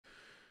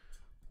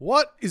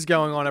What is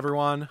going on,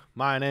 everyone?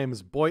 My name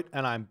is Boit,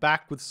 and I'm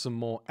back with some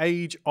more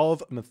Age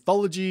of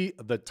Mythology.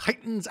 The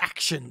Titans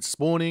action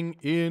spawning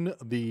in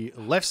the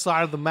left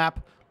side of the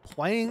map,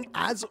 playing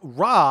as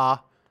Ra.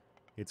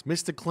 It's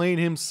Mr. Clean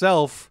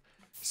himself,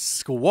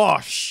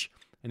 Squash,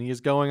 and he is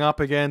going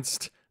up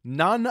against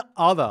none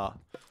other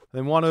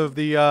than one of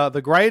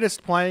the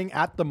greatest playing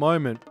at the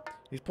moment.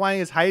 He's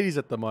playing as Hades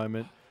at the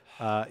moment.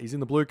 He's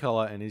in the blue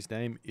color, and his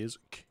name is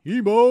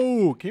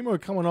Kimo. Kimo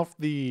coming off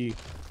the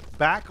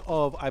back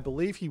of, I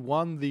believe he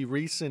won the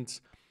recent,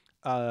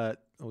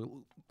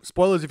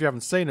 spoilers if you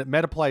haven't seen it,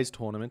 Meta Plays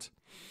tournament.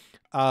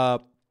 I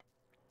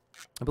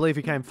believe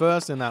he came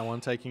first in that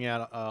one, taking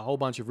out a whole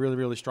bunch of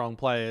really strong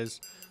players.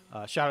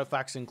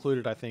 Shadowfax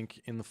included, I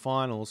think, in the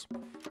finals.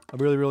 A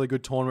really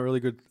good tournament, really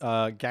good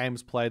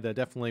games played. They're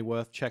definitely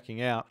worth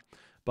checking out.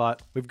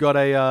 But we've got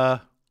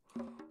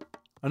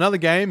another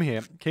game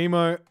here.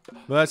 Kimo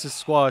versus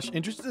Squash.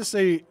 Interested to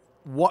see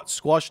what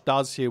Squash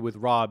does here with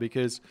Ra,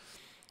 because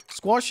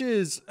Squash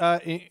is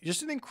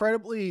just an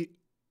incredibly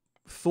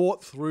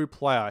thought-through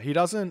player. He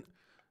doesn't,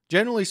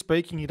 generally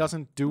speaking, he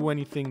doesn't do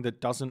anything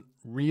that doesn't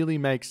really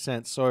make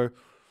sense. So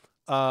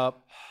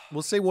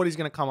we'll see what he's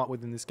going to come up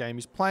with in this game.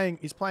 He's playing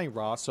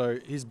Ra, so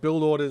his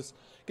build order's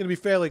going to be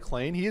fairly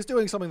clean. He is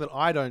doing something that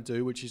I don't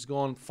do, which is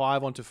gone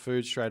 5 onto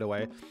food straight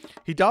away.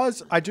 He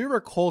does, I do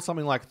recall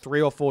something like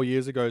 3 or 4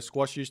 years ago,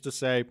 Squash used to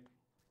say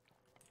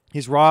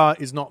his Ra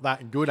is not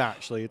that good,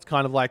 actually. It's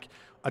kind of like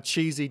a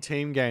cheesy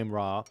team game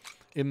Ra,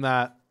 in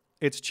that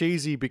it's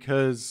cheesy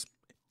because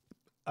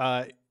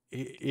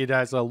it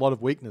has a lot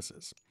of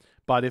weaknesses.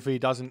 But if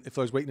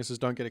those weaknesses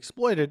don't get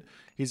exploited,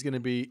 he's going to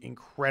be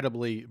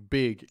incredibly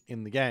big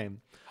in the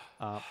game.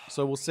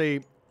 So we'll see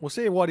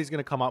what he's going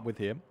to come up with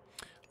here.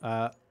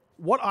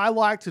 What I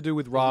like to do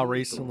with Ra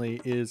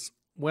recently is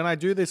when I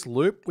do this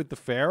loop with the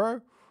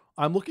Pharaoh,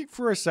 I'm looking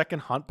for a second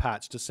hunt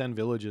patch to send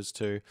villagers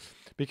to,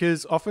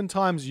 because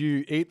oftentimes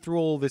you eat through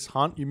all this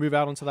hunt, you move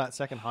out onto that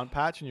second hunt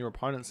patch, and your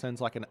opponent sends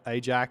like an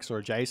Ajax or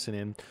a Jason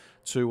in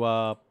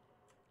to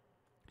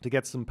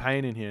get some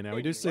pain in here. Now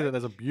we do see that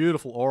there's a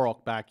beautiful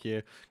Auroch back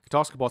here.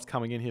 Katoskabot's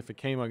coming in here for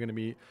Kimo, going to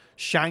be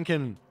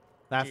shanking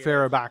that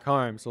Pharaoh back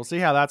home. So we'll see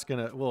how that's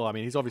going to... Well, I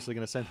mean, he's obviously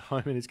going to send it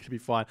home and he's going to be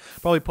fine.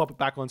 Probably pop it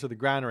back onto the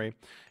granary.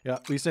 Yeah,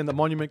 we've seen the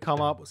monument come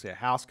up. We'll see a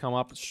house come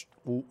up.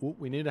 Ooh,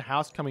 we need a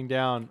house coming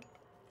down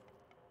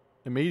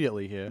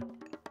immediately here.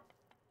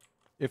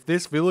 If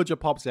this villager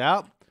pops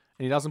out and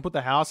he doesn't put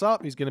the house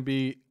up, he's going to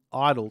be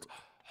idled.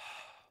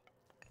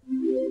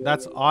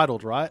 That's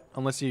idled, right?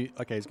 Unless he...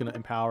 Okay, he's going to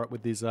empower it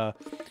with his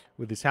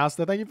house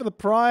there. Thank you for the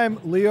Prime,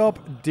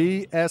 Leop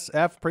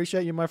DSF.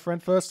 Appreciate you, my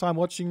friend. First time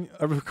watching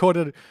a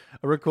recording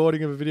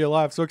of a video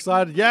live. So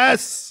excited.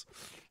 Yes!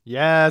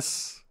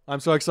 Yes! I'm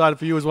so excited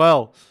for you as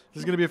well.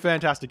 This is going to be a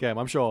fantastic game,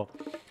 I'm sure.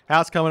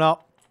 House coming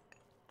up.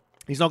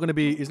 He's not going to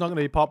be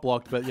pop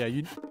blocked, but yeah,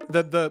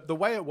 the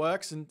way it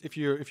works, and if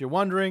you're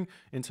wondering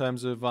in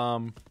terms of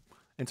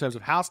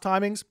house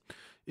timings,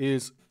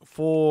 is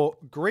for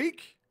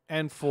Greek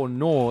and for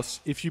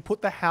Norse, if you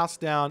put the house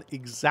down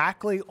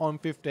exactly on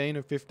 15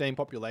 of 15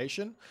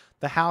 population,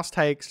 the house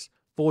takes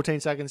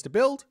 14 seconds to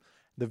build.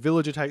 The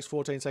villager takes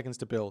 14 seconds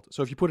to build.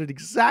 So if you put it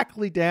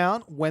exactly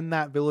down when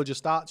that villager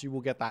starts, you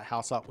will get that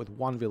house up with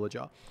 1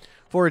 villager.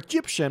 For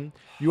Egyptian,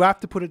 you have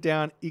to put it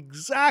down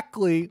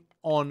exactly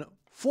on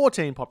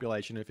 14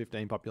 population or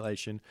 15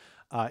 population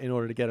in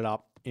order to get it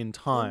up in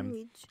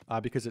time,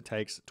 because it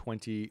takes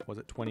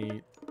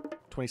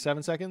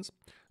 27 seconds.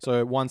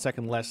 So 1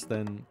 second less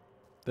than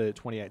the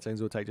 28 seconds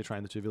it will take to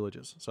train the 2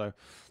 villagers. So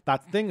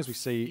that thing, as we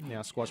see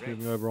now, Squash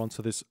moving over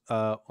onto this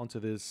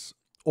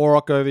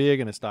Auroch over here,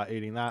 going to start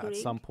eating that at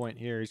some point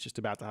here. He's just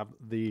about to have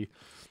the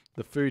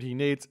food he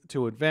needs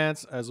to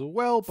advance as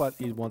well, but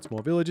he wants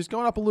more villagers.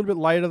 Going up a little bit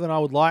later than I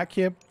would like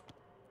here.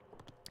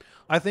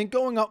 I think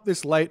going up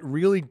this late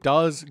really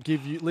does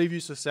leave you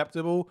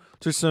susceptible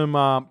to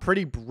some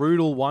pretty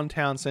brutal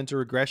one-town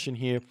center aggression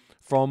here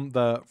from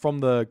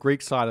the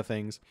Greek side of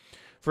things.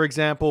 For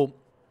example,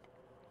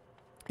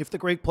 if the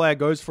Greek player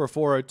goes for a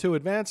 402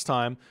 advance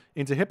time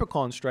into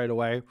Hippocon straight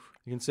away,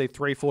 you can see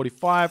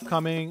 345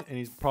 coming, and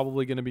he's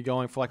probably going to be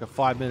going for like a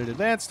 5-minute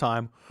advance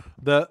time.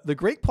 The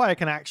Greek player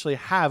can actually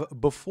have,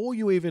 before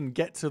you even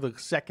get to the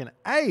second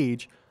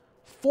age,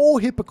 4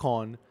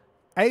 Hippocon,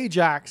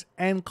 Ajax,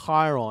 and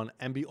Chiron,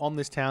 and be on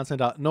this town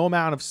center. No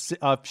amount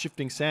of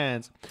shifting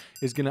sands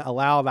is going to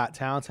allow that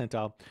town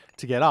center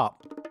to get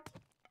up.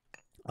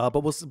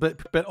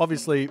 But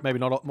obviously, maybe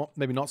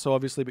not so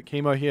obviously, but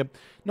Kimo here,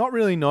 not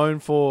really known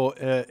for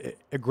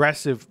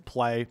aggressive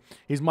play.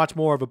 He's much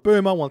more of a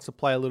boomer, wants to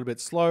play a little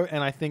bit slow,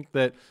 and I think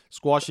that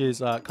Squash is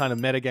kind of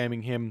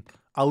metagaming him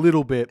a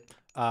little bit,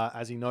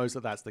 as he knows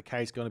that that's the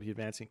case. Going to be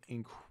advancing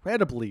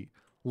incredibly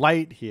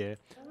late here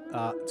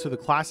to the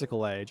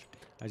classical age.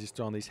 As he's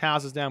throwing these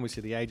houses down, we see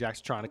the Ajax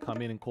trying to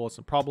come in and cause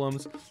some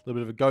problems. A little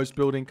bit of a ghost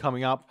building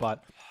coming up,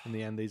 but in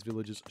the end, these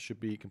villagers should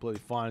be completely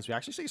fine. As we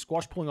actually see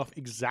Squash pulling off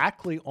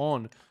exactly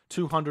on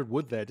 200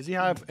 wood there. Does he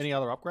have any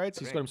other upgrades?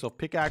 He's got himself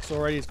pickaxe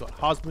already. He's got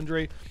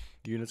husbandry.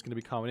 Units going to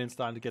be coming in,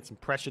 starting to get some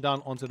pressure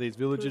done onto these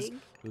villagers.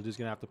 Villagers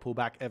going to have to pull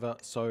back ever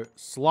so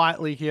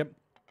slightly here.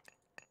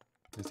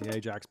 As the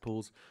Ajax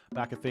pulls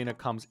back, Athena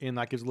comes in.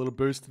 That gives a little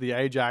boost to the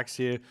Ajax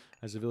here,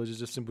 as the villagers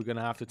just simply going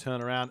to have to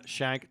turn around,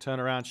 turn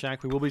around,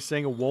 shank. We will be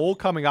seeing a wall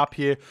coming up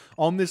here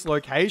on this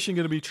location,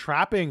 going to be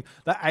trapping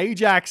the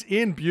Ajax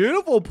in.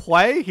 Beautiful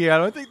play here. I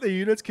don't think the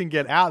units can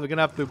get out. They're going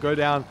to have to go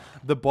down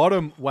the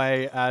bottom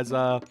way as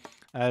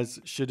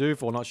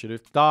Shadoof, or not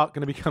Shadoof, Dark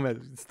going to become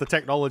it's the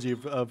technology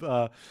of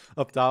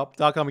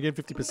Dark coming in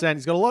 50%.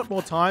 He's got a lot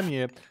more time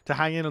here to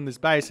hang in on this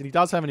base, and he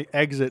does have an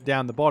exit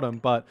down the bottom,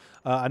 but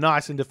a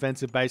nice and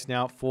defensive base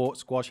now for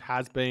Squash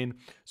has been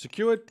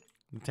secured.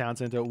 The town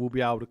center will be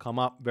able to come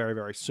up very,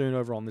 very soon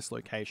over on this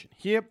location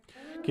here.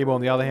 Kimo,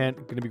 on the other hand,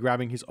 going to be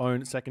grabbing his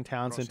own second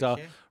town center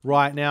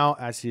right now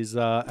as his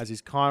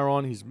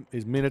Chiron,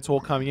 his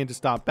Minotaur coming in to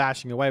start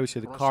bashing away. We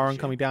see the Chiron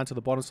coming down to the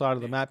bottom side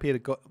of the map here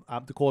to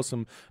cause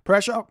some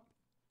pressure.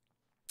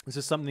 This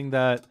is something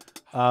that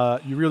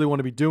you really want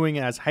to be doing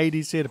as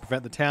Hades here to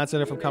prevent the town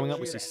center from coming up.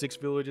 We see 6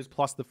 villagers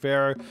plus the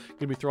Pharaoh going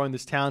to be throwing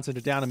this town center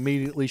down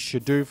immediately.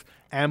 Shadoof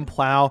and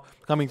Plow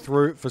coming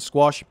through for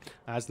Squash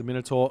as the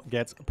Minotaur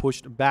gets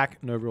pushed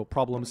back. No real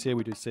problems here.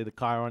 We do see the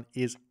Chiron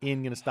is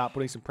in, going to start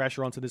putting some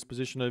pressure onto this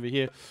position over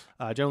here.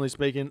 Generally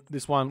speaking,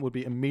 this one would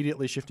be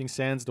immediately shifting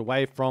sands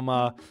away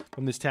from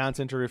this town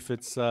center if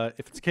it's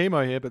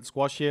Kimo here, but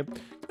Squash here going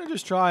to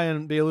just try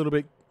and be a little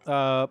bit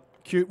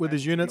cute with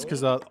his units,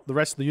 because the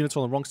rest of the units are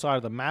on the wrong side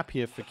of the map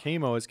here for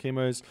Kimo, as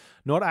Kimo's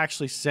not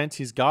actually sent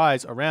his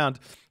guys around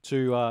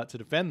to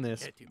defend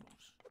this.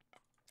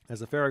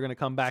 As the Pharaoh going to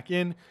come back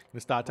in, going to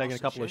start taking a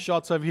couple of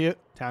shots over here.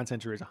 Town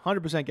center is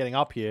 100% getting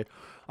up here.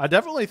 I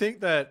definitely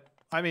think that,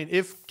 I mean,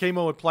 if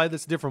Kimo would play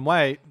this a different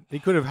way, he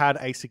could have had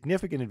a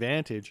significant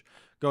advantage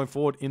going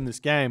forward in this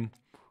game,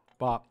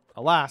 but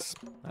alas,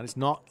 that is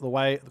not the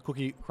way the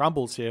cookie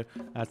crumbles here.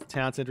 As the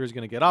town center is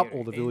going to get up,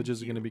 all the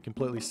villagers are going to be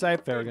completely safe.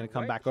 Pharaoh going to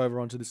come back over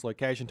onto this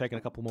location, taking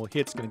a couple more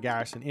hits, going to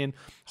garrison in,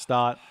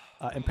 start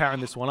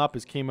empowering this one up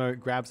as Kimo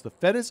grabs the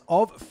Fetters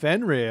of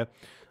Fenrir.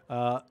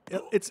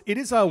 It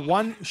is a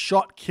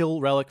one-shot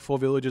kill relic for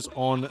villagers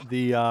on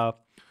the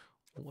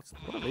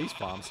what are these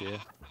farms here?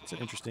 It's an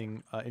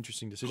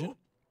interesting decision.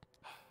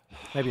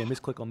 Maybe a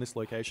misclick on this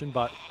location,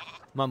 but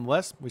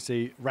nonetheless, we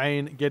see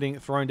Rain getting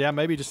thrown down.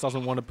 Maybe he just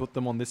doesn't want to put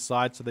them on this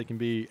side so they can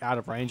be out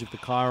of range of the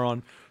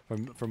Chiron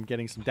from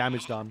getting some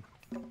damage done.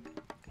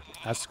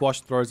 As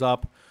Squash throws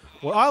up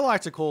what I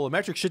like to call a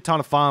metric shit ton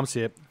of farms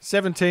here.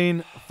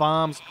 17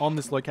 farms on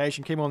this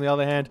location. Kimo, on the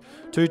other hand,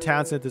 2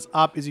 town centers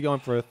up. Is he going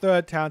for a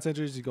 3rd town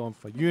center? Is he going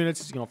for units?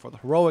 Is he going for the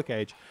heroic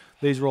age?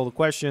 These are all the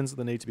questions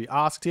that need to be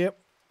asked here.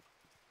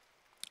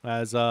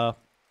 As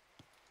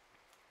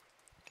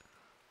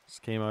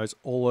Kimo's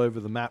all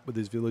over the map with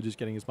his villagers,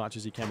 getting as much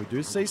as he can. We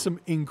do see some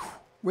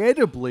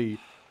incredibly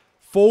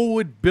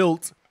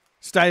forward-built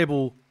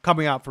stable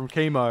coming up from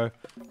Kimo.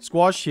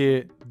 Squash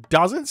here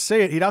doesn't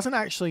see it. He doesn't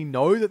actually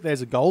know that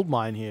there's a gold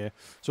mine here.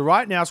 So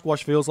right now,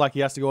 Squash feels like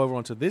he has to go over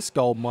onto this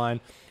gold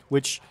mine,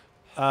 which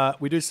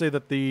we do see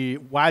that the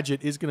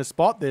Wadget is going to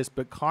spot this.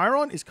 But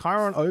Chiron, is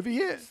Chiron over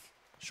here?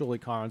 Surely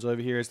Chiron's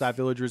over here as that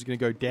villager is going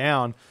to go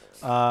down.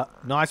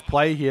 Nice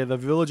play here. The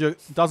villager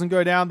doesn't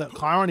go down. The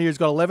Chiron here has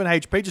got 11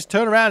 HP. Just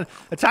turn around,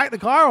 attack the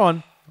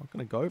Chiron. Not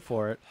going to go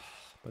for it.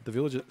 But the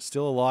villager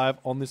still alive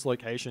on this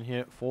location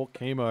here for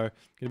Kimo. Going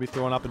to be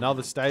throwing up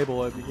another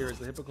stable over here as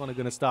the Hippocon are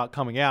going to start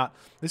coming out.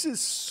 This is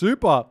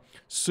super,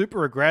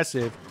 super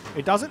aggressive.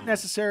 It won't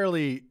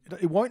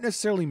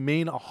necessarily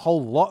mean a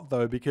whole lot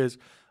though, because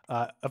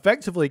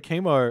effectively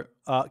Kimo's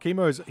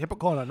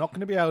Hippocon are not going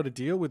to be able to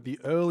deal with the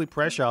early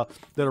pressure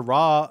that a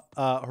Ra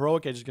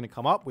Heroic Age is going to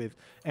come up with.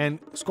 And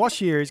Squash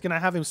here is going to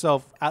have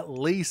himself at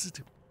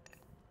least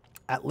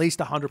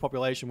 100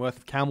 population worth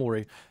of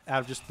cavalry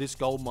out of just this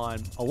gold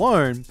mine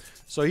alone.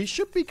 So he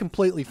should be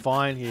completely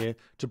fine here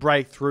to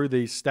break through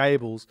these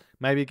stables.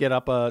 Maybe get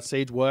up a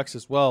siege works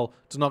as well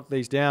to knock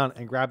these down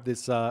and grab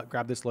this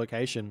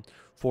location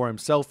for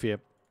himself here.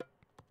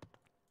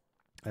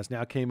 As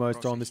now Kimo's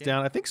throwing this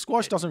down. I think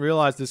Squash doesn't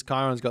realize this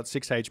Chiron's got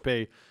 6 HP. I'm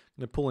going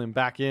to pull him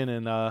back in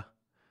and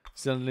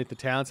sit underneath the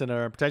town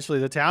center. And potentially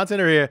the town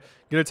center here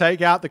going to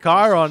take out the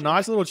Chiron.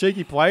 Nice little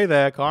cheeky play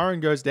there.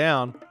 Chiron goes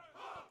down.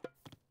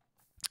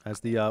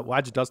 As the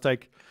Wadget does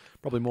take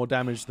probably more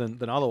damage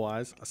than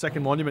otherwise. A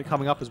second monument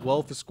coming up as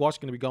well for Squash.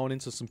 Going to be going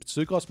into some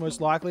Tsukos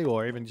most likely,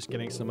 or even just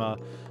getting some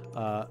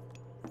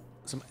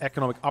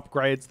economic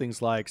upgrades.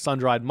 Things like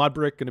sun-dried mud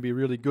brick going to be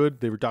really good.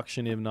 The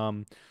reduction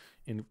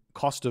in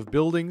cost of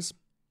buildings.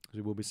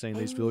 We will be seeing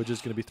these villagers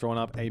going to be throwing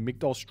up a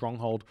Migdol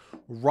stronghold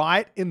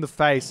right in the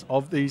face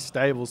of these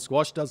stables.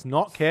 Squash does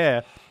not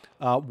care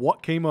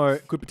what Kimo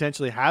could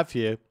potentially have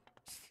here.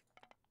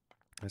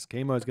 As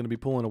Kimo is going to be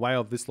pulling away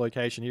of this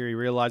location here, he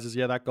realizes,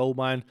 yeah, that gold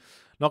mine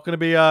not going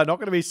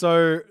to be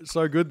so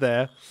good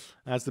there.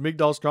 As the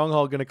Migdol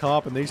stronghold going to come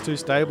up, and these 2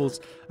 stables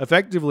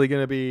effectively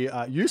going to be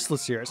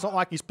useless here. It's not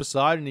like he's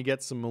Poseidon and he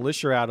gets some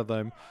militia out of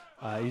them.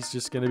 He's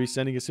just going to be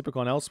sending his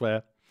Hippocon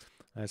elsewhere.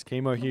 As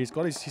Kimo here, he's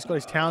got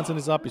his town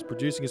centers up. He's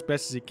producing as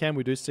best as he can.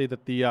 We do see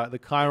that the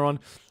Chiron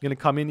going to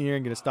come in here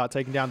and going to start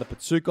taking down the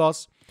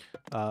Patsukos.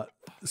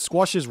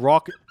 Squash's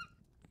rock.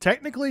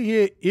 Technically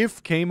here,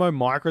 if Kimo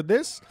microed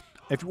this,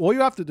 if all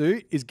you have to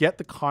do is get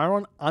the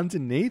Chiron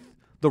underneath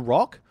the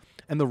rock,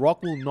 and the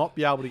rock will not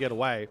be able to get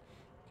away.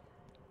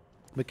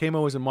 But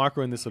Kimo isn't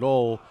microing this at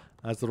all,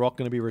 as the rock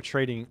going to be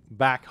retreating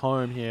back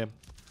home here.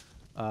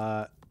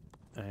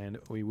 And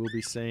we will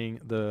be seeing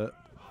the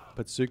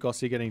Patsukos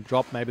here getting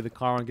dropped. Maybe the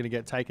Chiron going to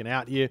get taken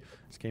out here.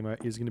 Kimo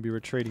is going to be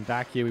retreating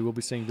back here. We will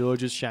be seeing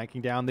villagers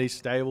shanking down these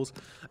stables.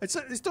 It's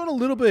doing a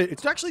little bit.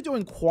 It's actually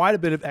doing quite a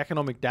bit of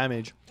economic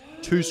damage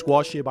to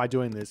Squash here by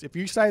doing this. If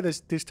you say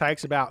this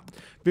takes about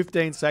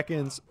 15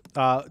 seconds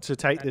to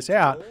take this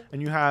out,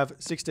 and you have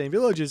 16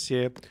 villagers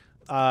here,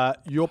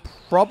 you're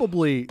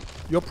probably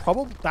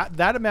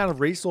that amount of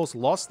resource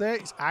lost there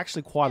is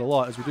actually quite a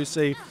lot, as we do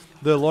see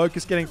the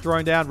Locust getting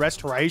thrown down,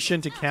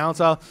 restoration to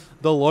counter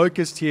the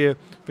Locust here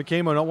for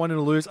Kimo, not wanting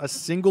to lose a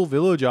single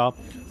villager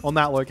on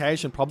that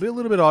location. Probably a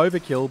little bit of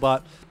overkill,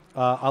 but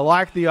I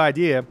like the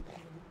idea.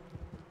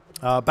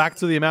 Back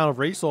to the amount of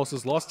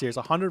resources lost here. It's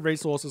 100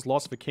 resources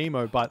lost for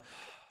Kimo, but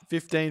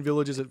 15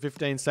 villagers at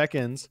 15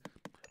 seconds.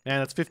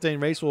 And it's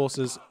 15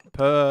 resources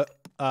per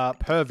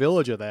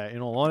villager there,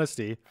 in all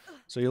honesty.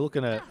 So you're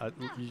looking at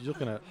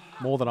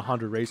more than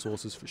 100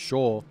 resources for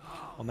sure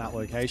on that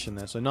location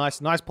there. So nice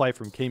play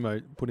from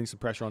Kimo, putting some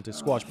pressure onto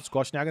Squash. But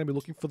Squash now going to be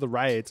looking for the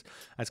raids,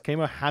 as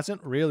Kimo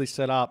hasn't really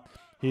set up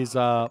his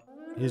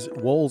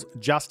walls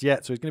just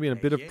yet. So he's going to be in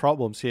a bit of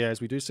problems here, as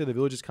we do see the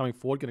villagers coming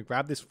forward, going to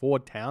grab this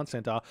forward town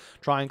center,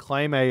 try and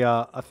claim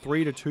a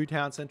 3-2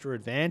 town center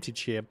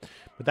advantage here.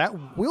 But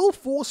that will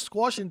force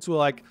Squash into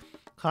like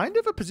kind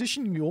of a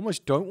position you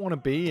almost don't want to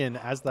be in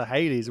as the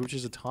Hades, which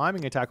is a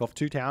timing attack off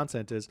 2 town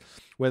centers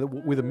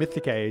with a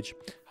Mythic Age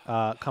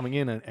coming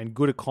in and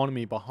good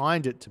economy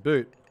behind it to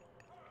boot.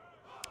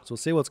 So we'll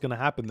see what's going to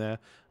happen there.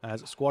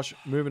 As Squash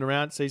moving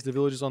around, sees the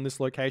villagers on this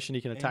location. He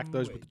can attack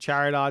those with the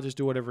Chariot Archers,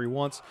 do whatever he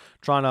wants.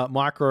 Trying to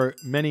micro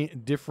many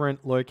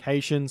different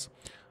locations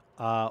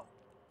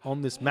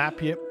on this map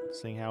here.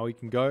 Seeing how he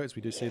can go, as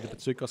we do see the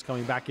Patsukos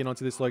coming back in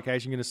onto this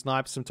location. Going to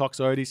snipe some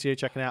Toxotes here,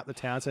 checking out the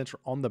town center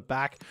on the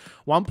back.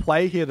 One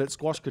play here that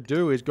Squash could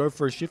do is go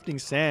for a Shifting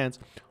Sands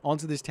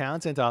onto this town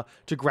center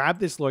to grab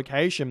this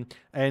location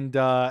and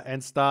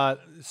start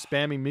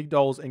spamming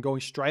Migdols and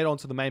going straight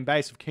onto the main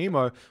base of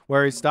Kimo,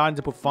 where he's starting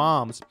to put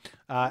farms.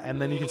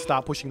 And then you can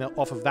start pushing that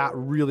off of that,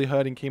 really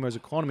hurting Kimo's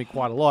economy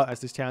quite a lot,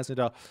 as this town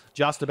center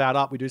just about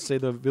up. We do see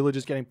the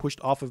villagers getting pushed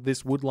off of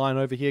this wood line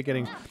over here,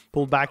 getting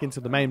pulled back into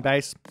the main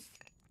base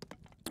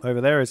over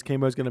there, as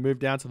Kimo's going to move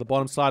down to the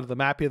bottom side of the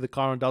map here. The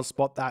Chiron does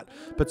spot that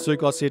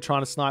Patsukos here,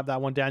 trying to snipe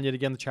that one down yet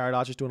again. The Chariot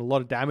Archer's doing a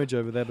lot of damage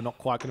over there, but not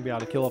quite going to be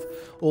able to kill off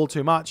all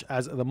too much,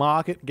 as the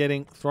market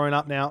getting thrown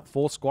up now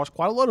for Squash.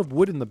 Quite a lot of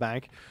wood in the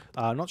bank.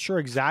 Not sure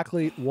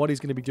exactly what he's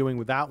going to be doing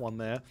with that one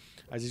there,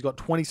 as he's got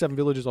 27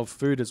 villages of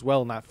food as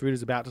well, and that food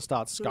is about to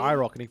start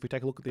skyrocketing. If we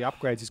take a look at the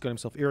upgrades, he's got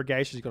himself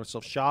Irrigation, he's got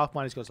himself Shaft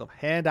Mine, he's got himself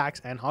Hand Axe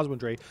and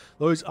Husbandry.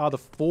 Those are the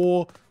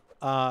 4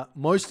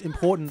 most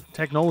important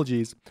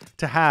technologies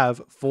to have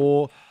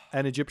for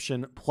an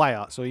Egyptian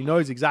player. So he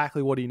knows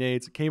exactly what he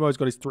needs. Kimo's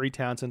got his 3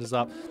 town centers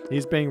up.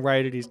 He's being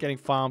raided. He's getting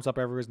farms up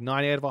everywhere. He's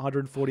 98 of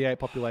 148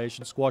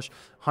 population. Squash,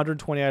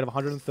 128 of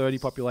 130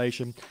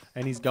 population.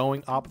 And he's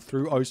going up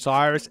through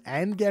Osiris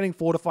and getting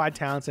fortified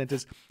town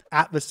centers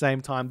at the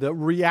same time. The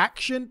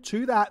reaction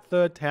to that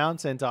 3rd town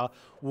center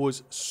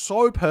was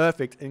so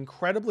perfect.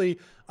 Incredibly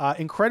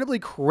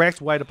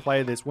correct way to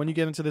play this when you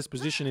get into this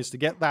position is to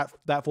get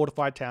that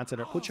fortified town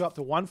center. It puts you up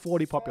to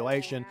 140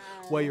 population,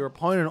 where your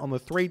opponent on the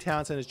 3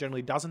 town centers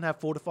generally doesn't have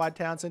fortified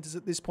town centers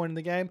at this point in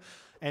the game,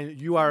 and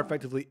you are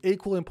effectively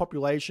equal in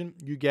population.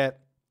 You get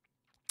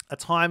a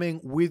timing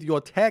with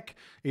your tech,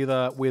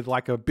 either with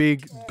like a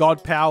big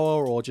god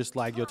power or just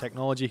like your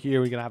technology here.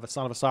 We're going to have a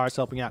Son of Osiris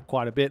helping out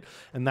quite a bit,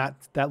 and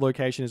that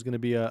location is going to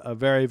be a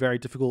very, very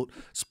difficult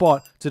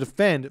spot to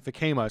defend for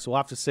Kimo. So we'll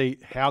have to see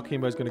how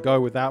Kimo's going to go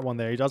with that one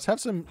there. He does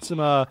have some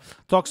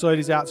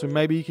Toxotes out, so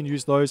maybe he can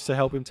use those to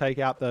help him take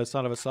out the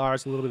Son of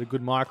Osiris. A little bit of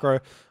good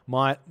micro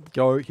might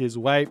go his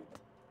way.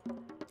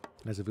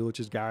 As the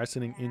villagers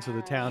garrisoning into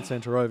the town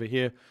center over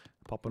here.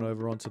 Popping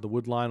over onto the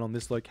wood line on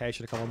this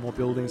location. A couple more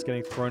buildings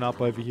getting thrown up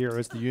over here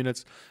as the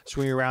units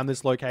swing around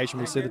this location.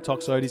 We see the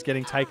Toxotes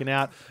getting taken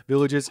out.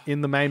 Villagers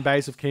in the main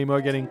base of Kimo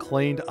getting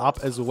cleaned up,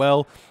 as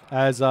well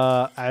as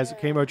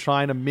Kimo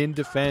trying to min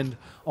defend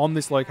on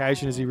this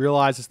location as he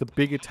realizes the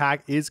big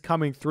attack is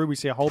coming through. We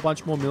see a whole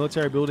bunch more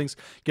military buildings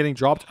getting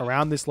dropped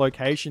around this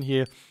location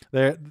here.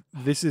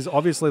 This is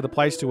obviously the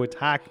place to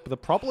attack, but the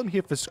problem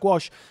here for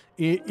Squash,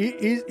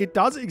 it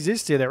does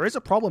exist here. There is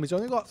a problem. He's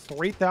only got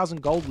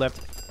 3,000 gold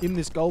left in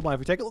this gold mine. If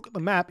we take a look at the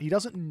map, he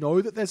doesn't know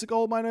that there's a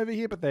gold mine over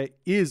here, but there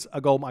is a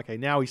gold mine. Okay,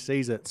 now he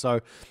sees it, so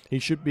he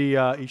should be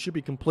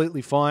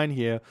completely fine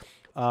here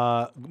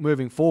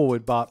moving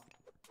forward. But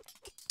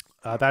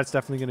that's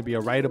definitely going to be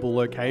a raidable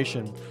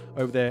location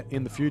over there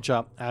in the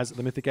future as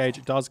the Mythic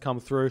Age does come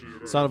through.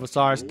 Son of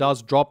Osiris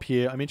does drop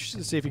here. I'm interested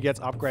to see if he gets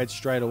upgrades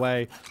straight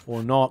away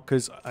or not,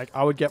 because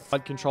I would get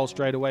flood control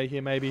straight away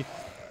here maybe.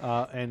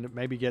 And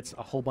maybe gets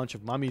a whole bunch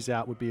of mummies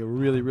out would be a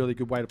really, really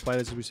good way to play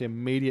this, as we see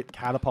immediate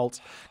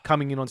catapults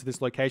coming in onto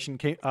this location.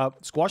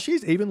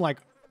 Squashy's even like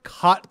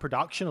cut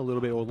production a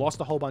little bit, or lost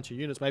a whole bunch of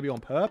units, maybe on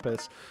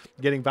purpose,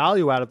 getting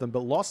value out of them, but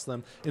lost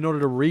them in order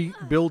to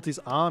rebuild his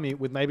army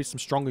with maybe some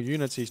stronger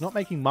units. He's not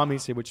making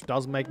mummies here, which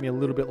does make me a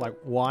little bit like,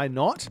 why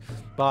not?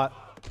 But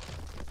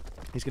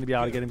he's going to be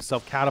able to get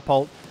himself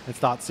catapult and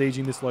start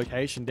sieging this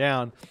location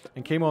down.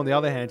 And Kimo, on the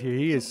other hand, here,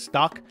 he is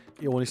stuck.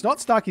 Well, he's not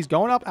stuck. He's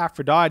going up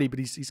Aphrodite, but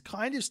he's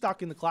kind of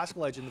stuck in the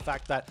Classical Age in the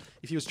fact that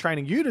if he was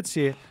training units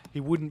here, he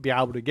wouldn't be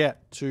able to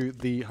get to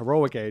the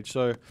Heroic Age.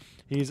 So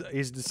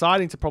he's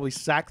deciding to probably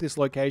sack this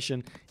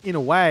location in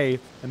a way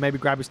and maybe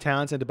grab his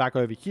town center back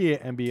over here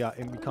and be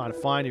kind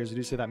of fine here. As you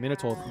do see that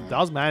Minotaur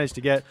does manage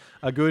to get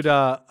a good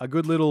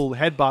little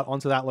headbutt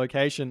onto that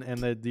location, and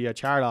the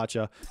Chariot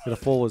Archer going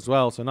to fall as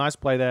well. So nice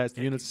play there as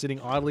the unit's sitting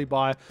idly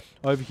by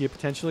over here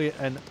potentially,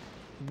 and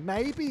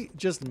maybe,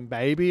 just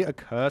maybe, a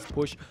curse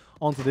push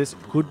onto this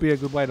could be a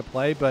good way to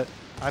play. But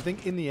I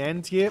think in the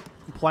end here,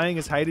 playing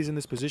as Hades in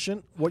this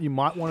position, what you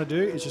might want to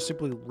do is just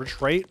simply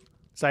retreat.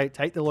 Say,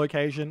 take the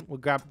location. We're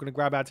going to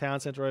grab our town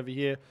center over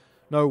here.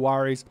 No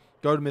worries.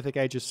 Go to Mythic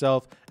Age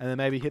yourself, and then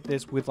maybe hit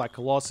this with like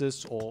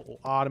Colossus or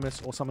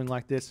Artemis or something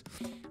like this,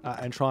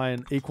 and try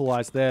and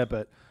equalize there.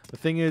 But the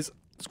thing is,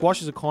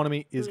 Squash's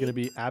economy is going to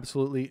be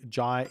absolutely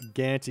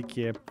gigantic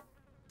here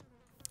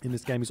in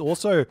this game. He's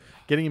also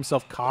getting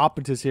himself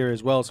carpenters here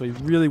as well, so he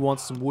really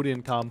wants some wood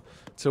income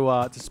to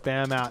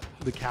spam out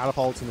the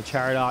catapults and the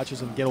chariot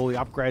archers and get all the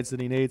upgrades that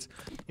he needs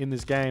in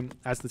this game,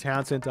 as the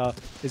town center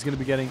is going to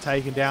be getting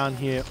taken down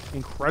here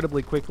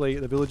incredibly quickly.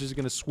 The villagers are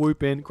going to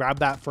swoop in, grab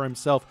that for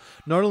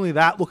himself. Not only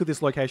that, look at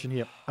this location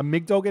here. A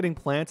Migdol getting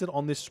planted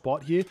on this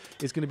spot here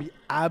is going to be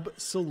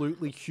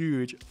absolutely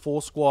huge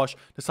for Squash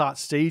to start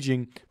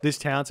sieging this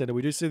town center.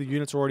 We do see the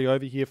units already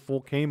over here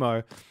for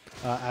Kimo,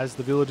 as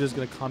the villagers are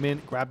going to come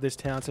in, grab this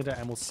town center,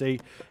 and we'll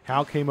see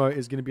how Kimo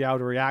is going to be able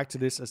to react to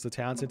this as the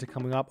town center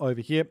coming up over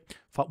here.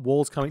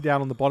 Walls coming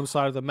down on the bottom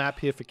side of the map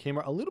here for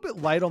Kimo. A little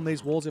bit late on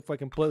these walls, if we're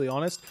completely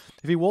honest.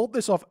 If he walled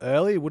this off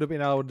early, he would have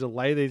been able to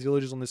delay these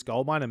villagers on this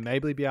gold mine and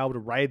maybe be able to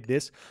raid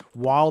this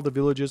while the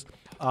villagers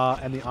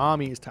and the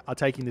army are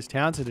taking this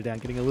town center down,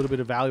 getting a little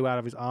bit of value out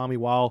of his army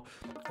while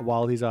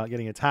he's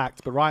getting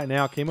attacked. But right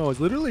now, Kimo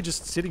is literally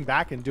just sitting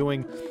back and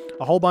doing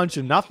a whole bunch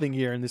of nothing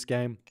here in this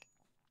game,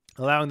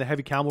 allowing the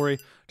heavy cavalry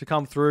to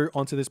come through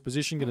onto this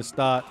position. Going to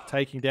start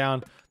taking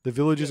down the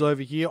villagers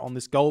over here on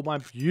this gold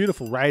mine.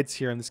 Beautiful raids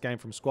here in this game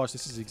from Squash.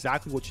 This is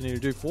exactly what you need to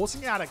do.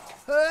 Forcing out a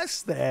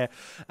curse there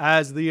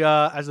as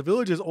the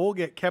villagers all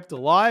get kept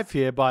alive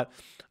here, but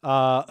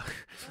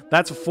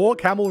that's a 4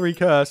 cavalry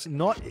curse.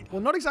 Not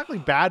exactly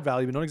bad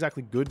value, but not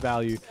exactly good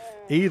value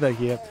either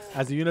here,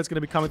 as the unit's going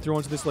to be coming through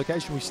onto this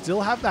location. We still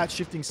have that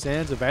shifting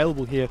sands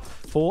available here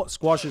for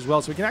Squash as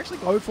well, so we can actually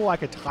go for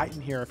like a Titan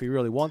here if he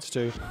really wants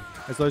to,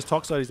 as those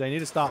Toxotes, they need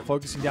to start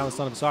focusing down the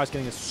Son of Osiris,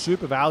 getting a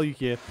super value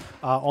here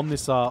on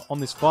this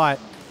fight,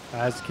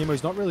 as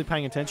Kimo's not really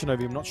paying attention over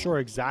here. I'm not sure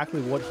exactly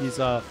what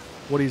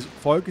he's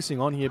focusing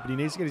on here, but he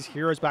needs to get his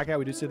heroes back out.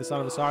 We do see the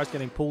Son of Osiris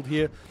getting pulled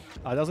here.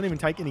 Doesn't even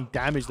take any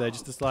damage there,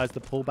 just decides to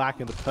pull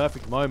back in the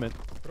perfect moment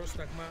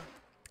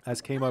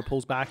as Kimo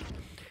pulls back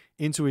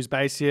into his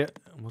base here.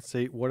 Let's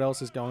see what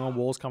else is going on.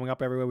 Walls coming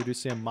up everywhere. We do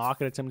see a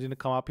market attempting to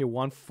come up here.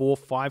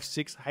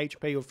 1456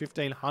 HP or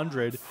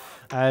 1500,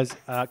 as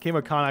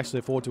Kimo can't actually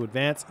afford to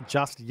advance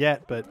just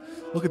yet. But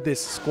look at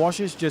this. Squash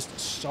is just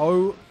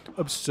so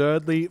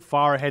absurdly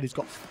far ahead. He's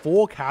got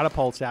 4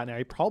 catapults out now.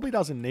 He probably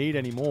doesn't need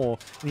any more,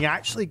 and he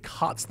actually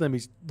cuts them.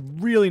 He's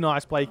really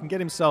nice play. He can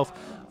get himself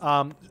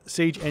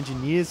siege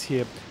engineers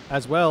here,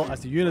 as well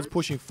as the units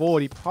pushing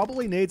forward. He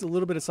probably needs a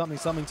little bit of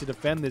something to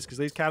defend this, because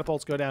these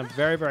catapults go down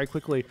very, very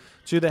quickly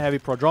to the heavy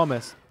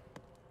prodromus.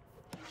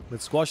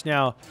 With Squash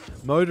now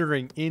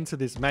motoring into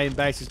this main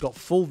base. He's got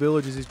full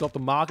villages. He's got the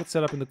market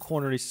set up in the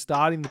corner. He's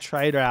starting the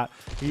trader out.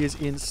 He is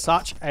in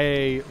such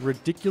a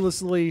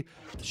ridiculously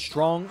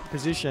strong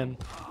position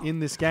in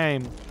this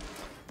game,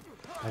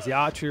 as the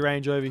archery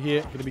range over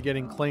here going to be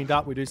getting cleaned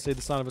up. We do see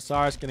the Son of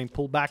Osiris getting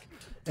pulled back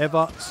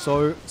ever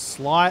so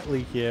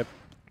slightly here.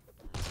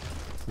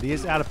 But he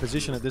is out of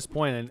position at this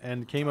point,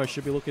 and Kimo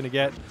should be looking to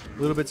get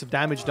little bits of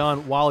damage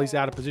done while he's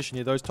out of position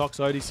here. Those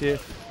Toxotes here,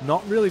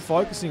 not really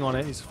focusing on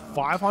it. He's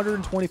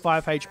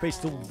 525 HP,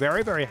 still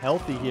very, very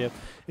healthy here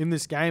in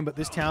this game, but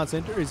this town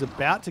center is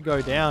about to go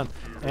down,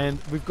 and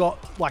we've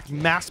got like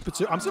mass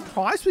I'm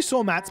surprised we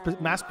saw mass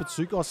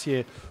Patsukos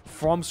here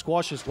from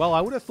Squash as well.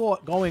 I would have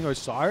thought going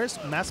Osiris,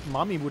 mass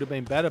Mummy would have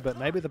been better, but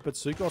maybe the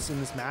Patsukos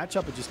in this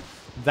matchup are just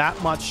that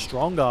much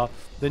stronger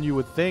than you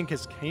would think,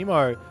 as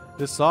Kimo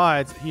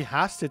decides he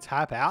has to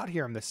tap out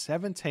here in the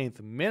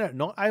 17th minute,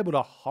 not able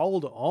to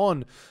hold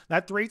on.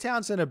 That 3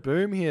 town center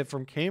boom here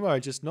from Kimo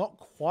just not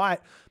quite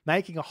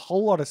making a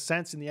whole lot of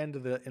sense in the end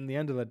of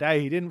the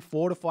day. He didn't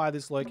fortify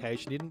this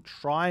location. He didn't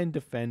try and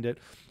defend it.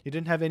 He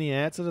didn't have any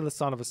answer to the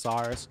Son of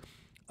Osiris.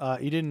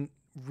 He didn't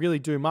really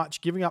do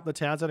much. Giving up the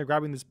town center,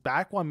 grabbing this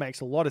back one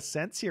makes a lot of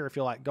sense here if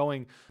you're like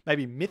going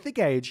maybe Mythic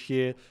Age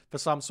here for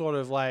some sort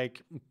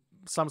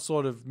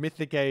of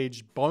Mythic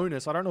Age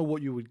bonus. I don't know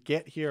what you would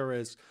get here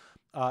as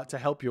to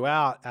help you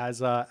out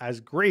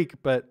as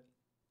Greek, but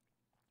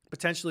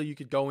potentially you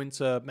could go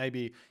into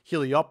maybe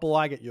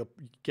Heliopoli,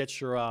 get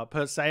your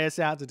Perseus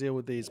out to deal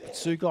with these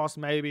Pitsukos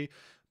maybe,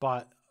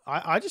 but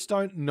I just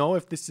don't know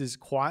if this is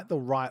quite the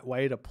right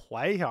way to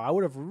play here. I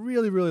would have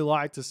really, really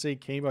liked to see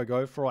Kimo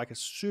go for like a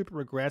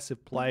super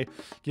aggressive play,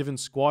 given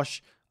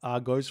Squash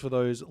goes for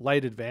those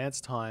late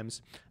advance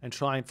times, and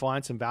try and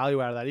find some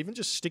value out of that. Even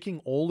just sticking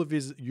all of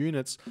his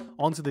units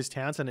onto this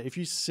town center. If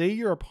you see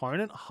your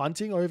opponent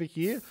hunting over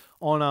here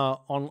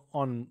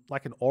on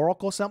like an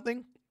Orc or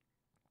something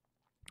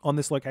on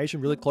this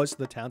location really close to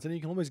the town center, you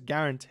can almost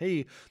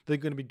guarantee they're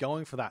going to be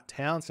going for that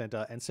town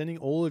center, and sending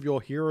all of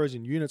your heroes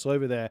and units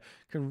over there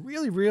can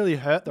really, really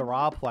hurt the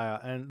Ra player.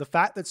 And the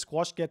fact that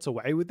Squash gets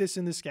away with this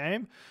in this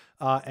game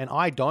and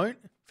I don't,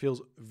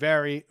 feels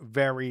very,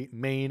 very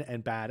mean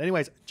and bad.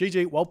 Anyways,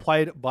 GG, well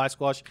played by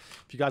Squash.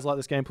 If you guys like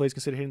this game, please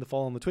consider hitting the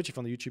follow on the Twitch. If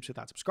you're on the YouTube, hit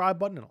that subscribe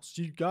button, and I'll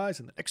see you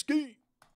guys in the next game.